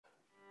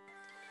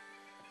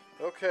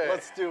Okay.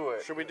 Let's do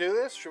it. Should we do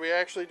this? Should we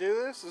actually do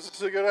this? Is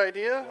this a good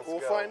idea? We'll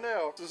find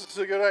out. Is this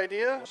a good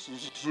idea? Is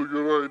this a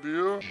good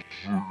idea? Is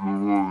this a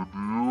good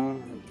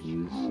idea?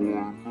 We'll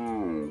find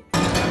out.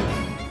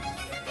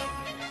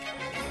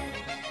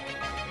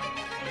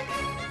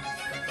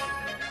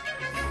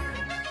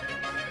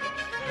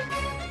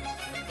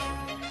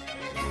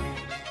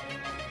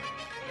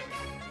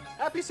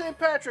 Happy St.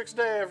 Patrick's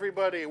Day,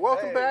 everybody.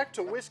 Welcome back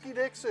to Whiskey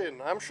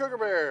Dixon. I'm Sugar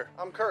Bear.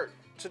 I'm Kurt.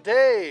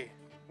 Today,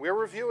 we're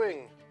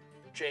reviewing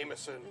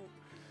Jameson.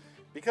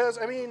 Because,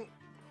 I mean,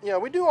 you know,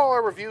 we do all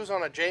our reviews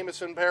on a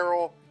Jameson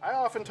barrel. I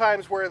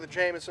oftentimes wear the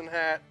Jameson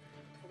hat.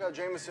 I got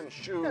Jameson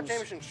shoes. I got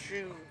Jameson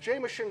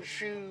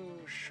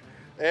shoes.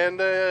 And,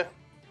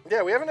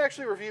 yeah, we haven't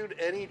actually reviewed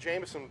any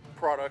Jameson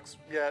products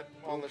yet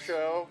on the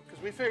show.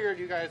 Because we figured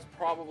you guys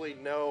probably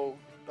know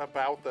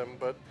about them,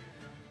 but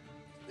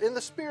in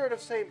the spirit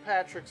of St.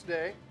 Patrick's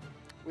Day,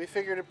 we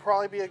figured it'd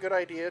probably be a good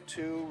idea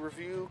to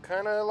review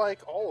kind of like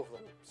all of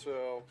them.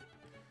 So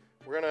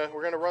we're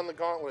gonna run the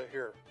gauntlet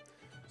here.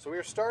 So we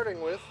are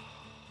starting with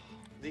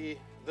the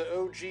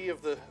OG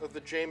of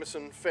the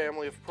Jameson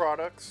family of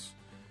products.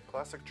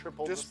 Classic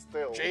triple Just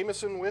distilled.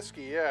 Jameson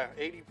whiskey, yeah,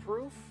 80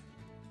 proof,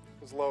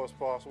 as low as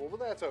possible, but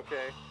that's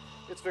okay.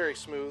 It's very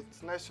smooth.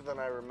 It's nicer than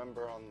I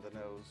remember on the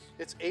nose.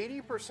 It's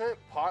 80%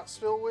 pot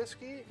still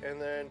whiskey and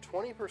then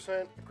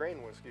 20%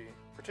 grain whiskey,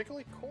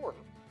 particularly corn.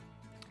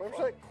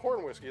 20%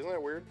 corn whiskey, isn't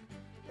that weird?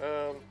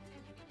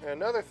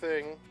 Another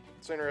thing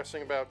that's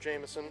interesting about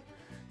Jameson,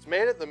 it's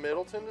made at the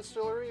Middleton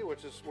Distillery,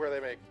 which is where they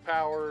make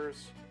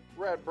Powers,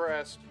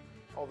 Redbreast,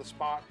 all the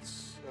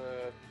spots,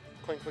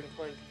 clink, clink,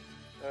 clink.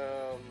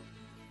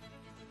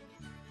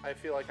 I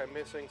feel like I'm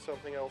missing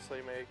something else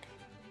they make.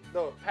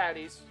 No,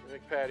 Paddy's. They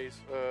make Paddy's.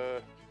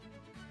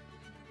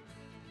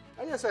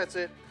 I guess that's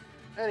it.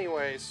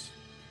 Anyways,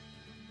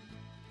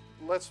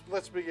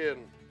 let's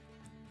begin.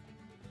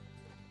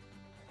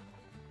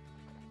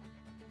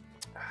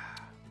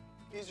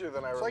 Easier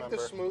than I It's remember. like the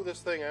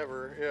smoothest thing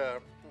ever. Yeah.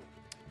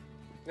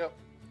 Yep.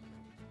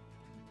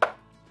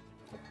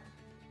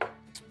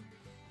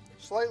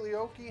 Slightly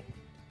oaky,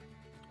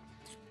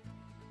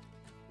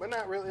 but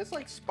not really. It's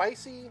like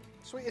spicy,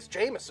 sweet. It's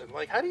Jameson.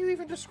 Like, how do you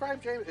even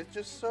describe Jameson? It's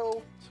just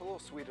so. It's a little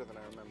sweeter than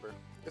I remember.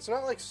 It's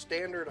not like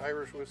standard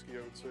Irish whiskey,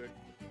 I would say.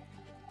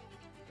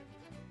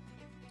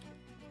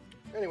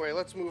 Anyway,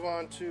 let's move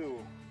on to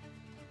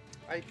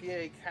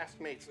IPA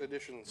Caskmates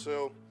edition.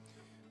 So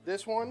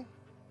this one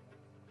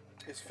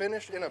is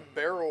finished in a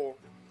barrel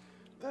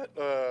that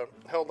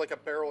held like a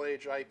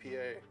barrel-aged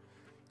IPA.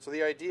 So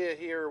the idea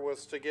here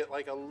was to get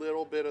like a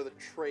little bit of the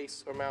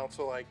trace amounts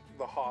of like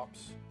the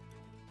hops.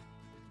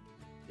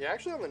 Yeah,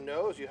 actually on the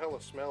nose you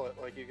hella smell it.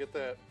 Like you get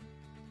that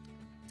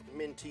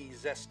minty,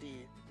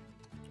 zesty,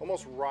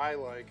 almost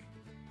rye-like.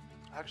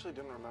 I actually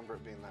didn't remember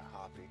it being that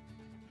hoppy.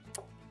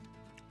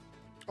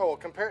 Oh, well,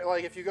 compare,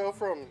 like, if you go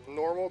from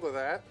normal to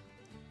that,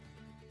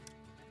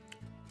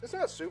 it's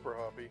not super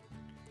hoppy.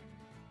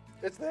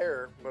 It's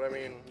there, but I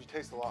mean... You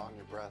taste a lot on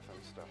your breath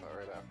and stuff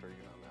right after,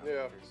 you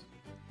know,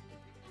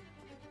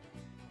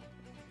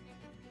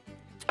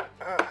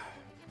 Yeah.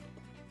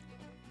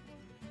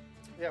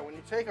 Yeah, when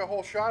you take a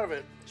whole shot of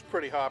it, it's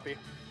pretty hoppy.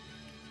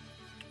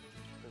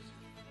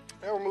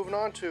 Now we're moving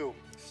on to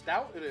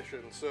Stout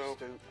Edition. So,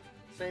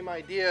 same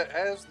idea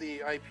as the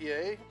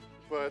IPA,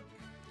 but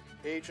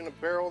aged in a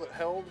barrel that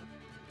held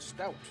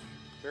stout,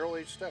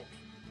 barrel-aged stout.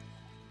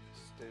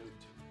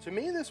 To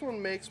me, this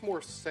one makes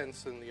more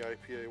sense than the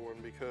IPA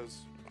one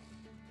because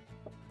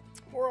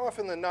more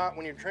often than not,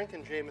 when you're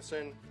drinking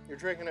Jameson, you're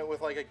drinking it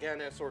with like a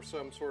Guinness or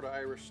some sort of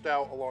Irish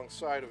stout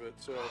alongside of it.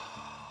 So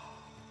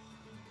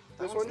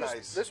this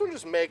one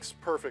just makes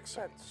perfect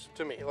sense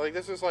to me. Like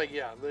this is like,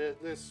 yeah,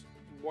 this.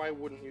 Why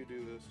wouldn't you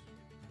do this?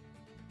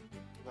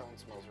 That one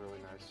smells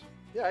really nice.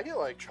 Yeah, I get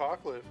like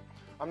chocolate.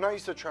 I'm not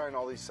used to trying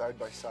all these side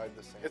by side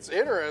the same. It's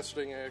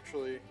interesting,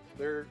 actually.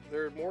 They're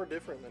more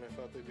different than I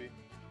thought they'd be.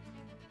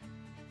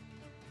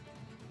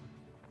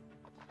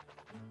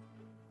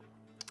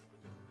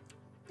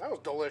 That was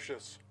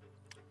delicious.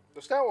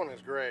 The stout one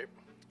is great.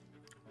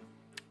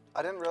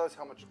 I didn't realize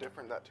how much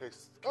different that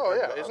tastes. Oh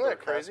yeah, isn't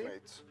that crazy?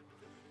 Caskmates.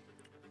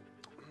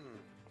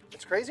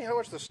 It's crazy how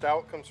much the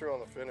stout comes through on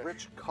the finish.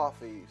 Rich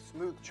coffee,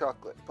 smooth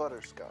chocolate,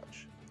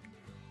 butterscotch.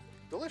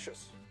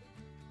 Delicious.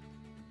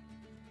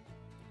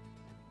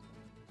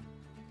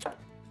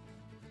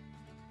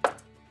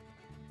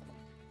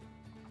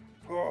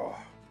 Oh.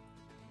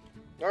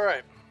 All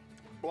right,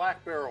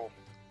 Black Barrel.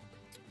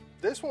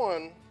 This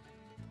one,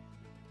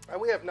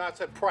 and we have not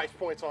set price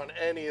points on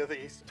any of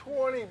these.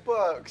 20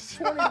 bucks.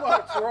 20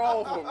 bucks for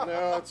all of them.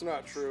 No, it's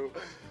not true.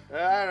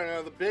 I don't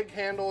know. The big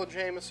handle of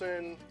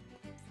Jameson,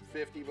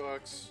 50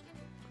 bucks.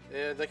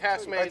 The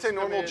Caskmates, I'd say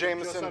normal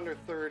Jameson, just under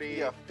 30.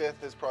 Yeah,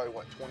 fifth is probably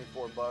what,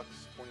 24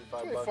 bucks, 25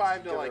 bucks.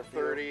 25 to like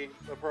 30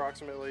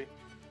 approximately.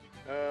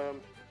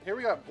 Here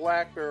we got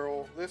Black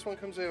Barrel. This one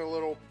comes in a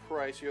little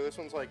pricier. This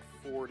one's like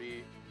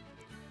 40.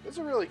 This is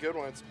a really good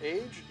one. It's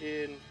aged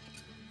in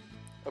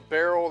a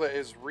barrel that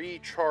is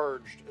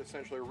recharged,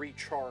 essentially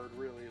recharred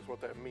really is what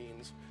that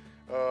means.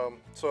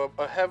 So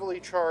a heavily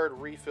charred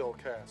refill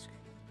cask.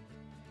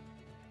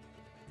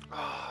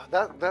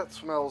 That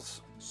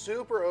smells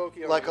Super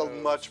oaky on like the a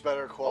nose. much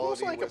better quality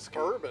Almost like whiskey.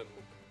 a bourbon.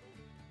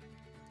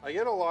 I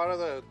get a lot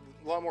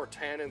more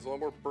tannins, a lot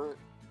more burnt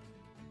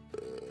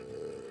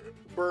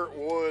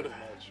wood.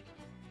 Much.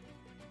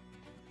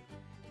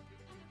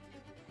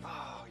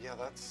 Oh yeah,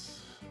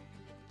 that's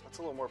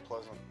a little more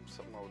pleasant.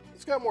 Something I would.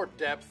 It's got more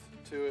depth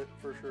to it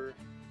for sure.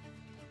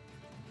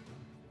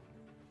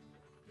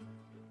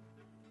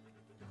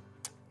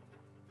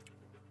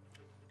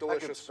 I could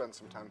Delicious. spend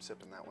some time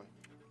sipping that one.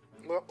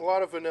 A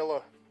lot of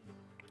vanilla.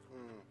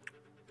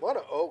 A lot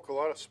of oak, a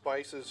lot of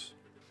spices.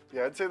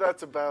 Yeah, I'd say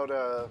that's about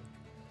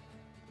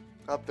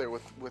up there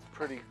with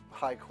pretty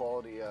high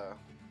quality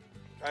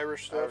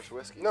Irish stuff. Irish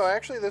whiskeys. No,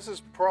 actually, this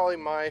is probably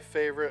my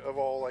favorite of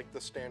all, like the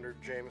standard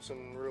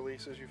Jameson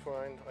releases you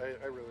find.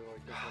 I really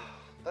like this one.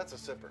 That's a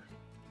sipper.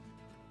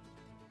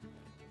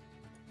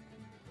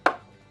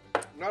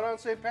 Not on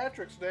St.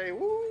 Patrick's Day.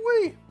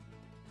 Woo-wee!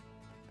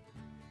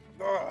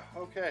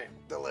 Okay.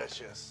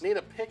 Delicious. Need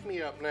a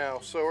pick-me-up now,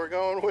 so we're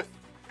going with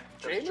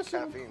Extra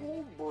Jameson caffeine.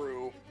 Cold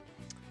Brew.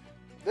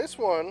 This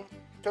one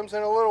comes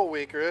in a little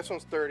weaker. This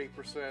one's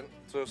 30%,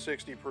 so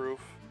 60 proof.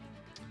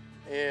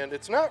 And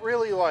it's not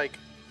really like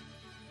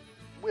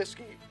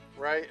whiskey,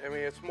 right? I mean,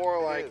 it's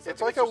more like, is. I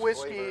it's think like it's a just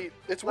whiskey, flavor.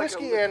 it's Like a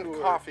whiskey and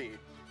liqueur. coffee.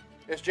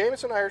 It's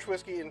Jameson Irish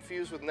whiskey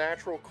infused with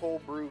natural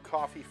cold brew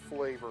coffee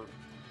flavor.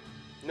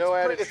 No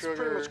added It's sugar.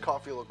 pretty much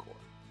coffee liqueur.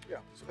 Yeah.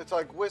 It's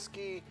like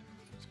whiskey,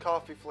 it's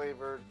coffee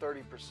flavored, 30%.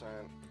 Ooh,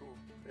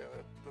 yeah,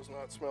 that does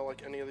not smell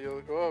like any of the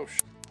other. Oh,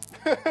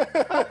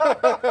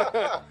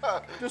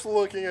 just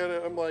looking at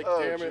it, I'm like,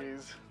 Oh, damn it.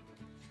 jeez.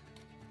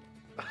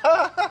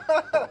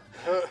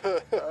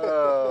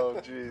 Oh,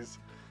 jeez.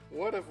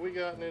 What have we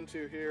gotten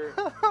into here?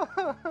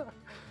 Oh,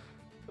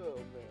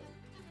 man.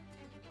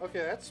 Okay,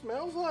 that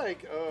smells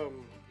like,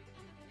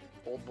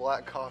 Old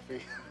black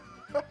coffee.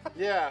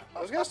 yeah,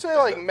 I was gonna say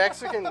like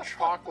Mexican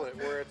chocolate,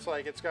 where it's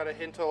like, it's got a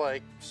hint of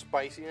like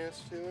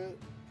spiciness to it.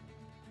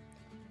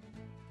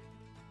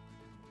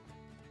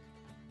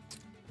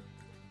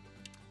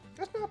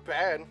 That's not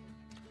bad.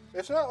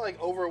 It's not like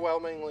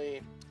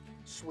overwhelmingly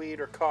sweet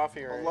or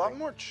coffee or A anything. lot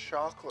more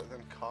chocolate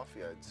than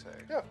coffee, I'd say.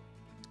 Yeah.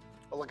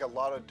 Like a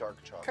lot of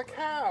dark chocolate.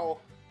 Cacao.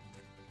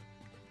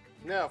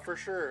 No, for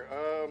sure.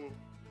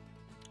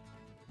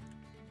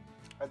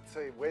 I'd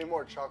say way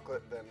more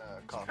chocolate than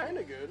coffee. Kind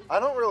of good. I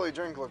don't really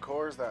drink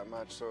liqueurs that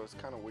much, so it's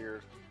kind of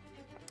weird.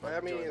 I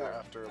I'm mean, doing that either.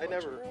 after a I bunch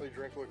never of really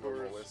drink normal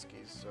liqueurs.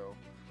 whiskeys, so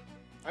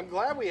I'm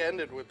glad we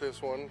ended with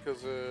this one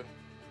because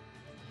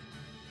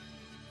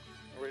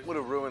would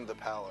have ruined the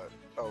palate.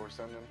 Oh, we're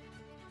sending.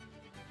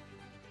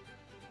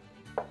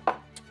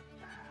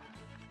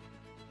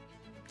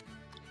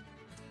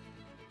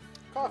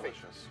 coffee.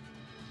 Delicious.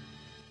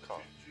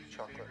 Coffee,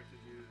 chocolate.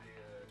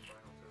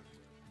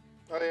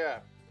 Oh yeah,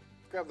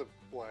 grab the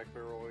black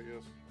barrel, I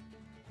guess.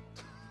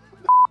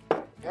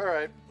 All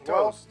right.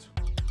 Well, Toast.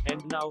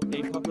 And now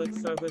a public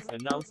service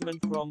announcement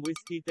from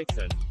Whiskey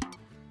Dixon.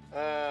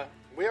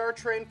 we are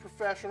trained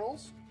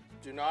professionals.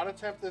 Do not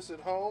attempt this at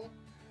home.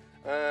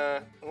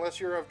 Unless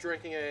you're of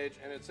drinking age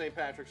and it's St.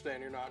 Patrick's Day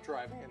and you're not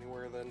driving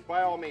anywhere, then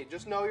by all means,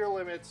 just know your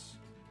limits.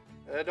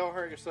 Don't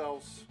hurt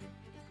yourselves.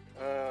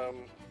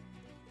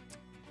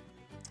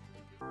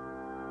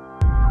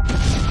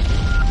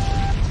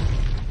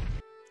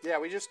 Yeah,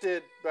 we just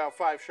did about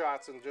 5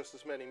 shots in just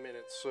as many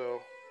minutes,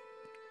 so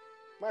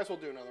might as well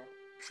do another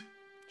one.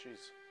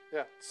 Jeez.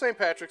 Yeah, St.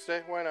 Patrick's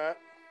Day, why not?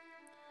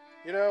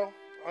 You know,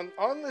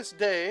 on this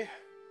day,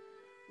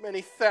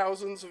 many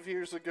thousands of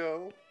years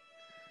ago,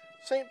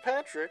 St.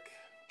 Patrick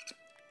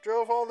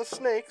drove all the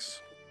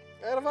snakes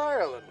out of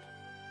Ireland.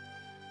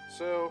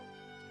 So,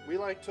 we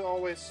like to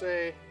always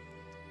say,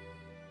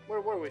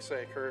 what do we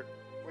say, Kurt?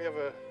 We have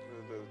a,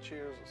 The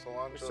cheers,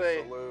 cilantro, we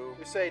say, salute.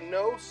 we say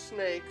no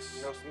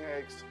snakes, No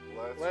snakes.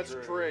 let's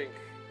drink.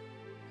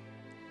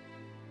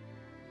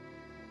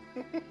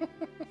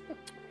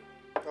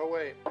 Oh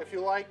wait, if you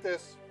like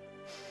this,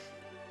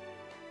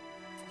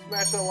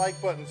 smash that like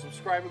button,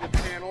 subscribe to the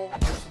channel,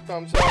 give us a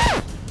thumbs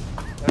up,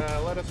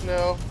 let us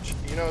know.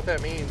 You know what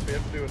that means, we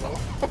have to do another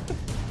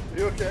one.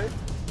 You okay?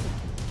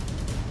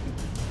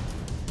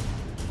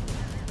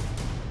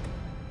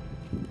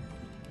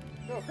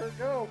 Go, Kurt,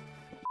 go.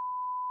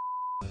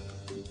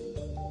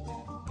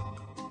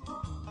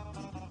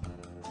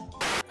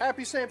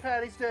 Happy St.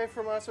 Paddy's Day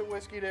from us at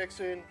Whiskey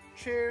Dixon.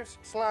 Cheers,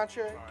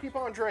 sláinte, keep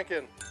on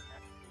drinking.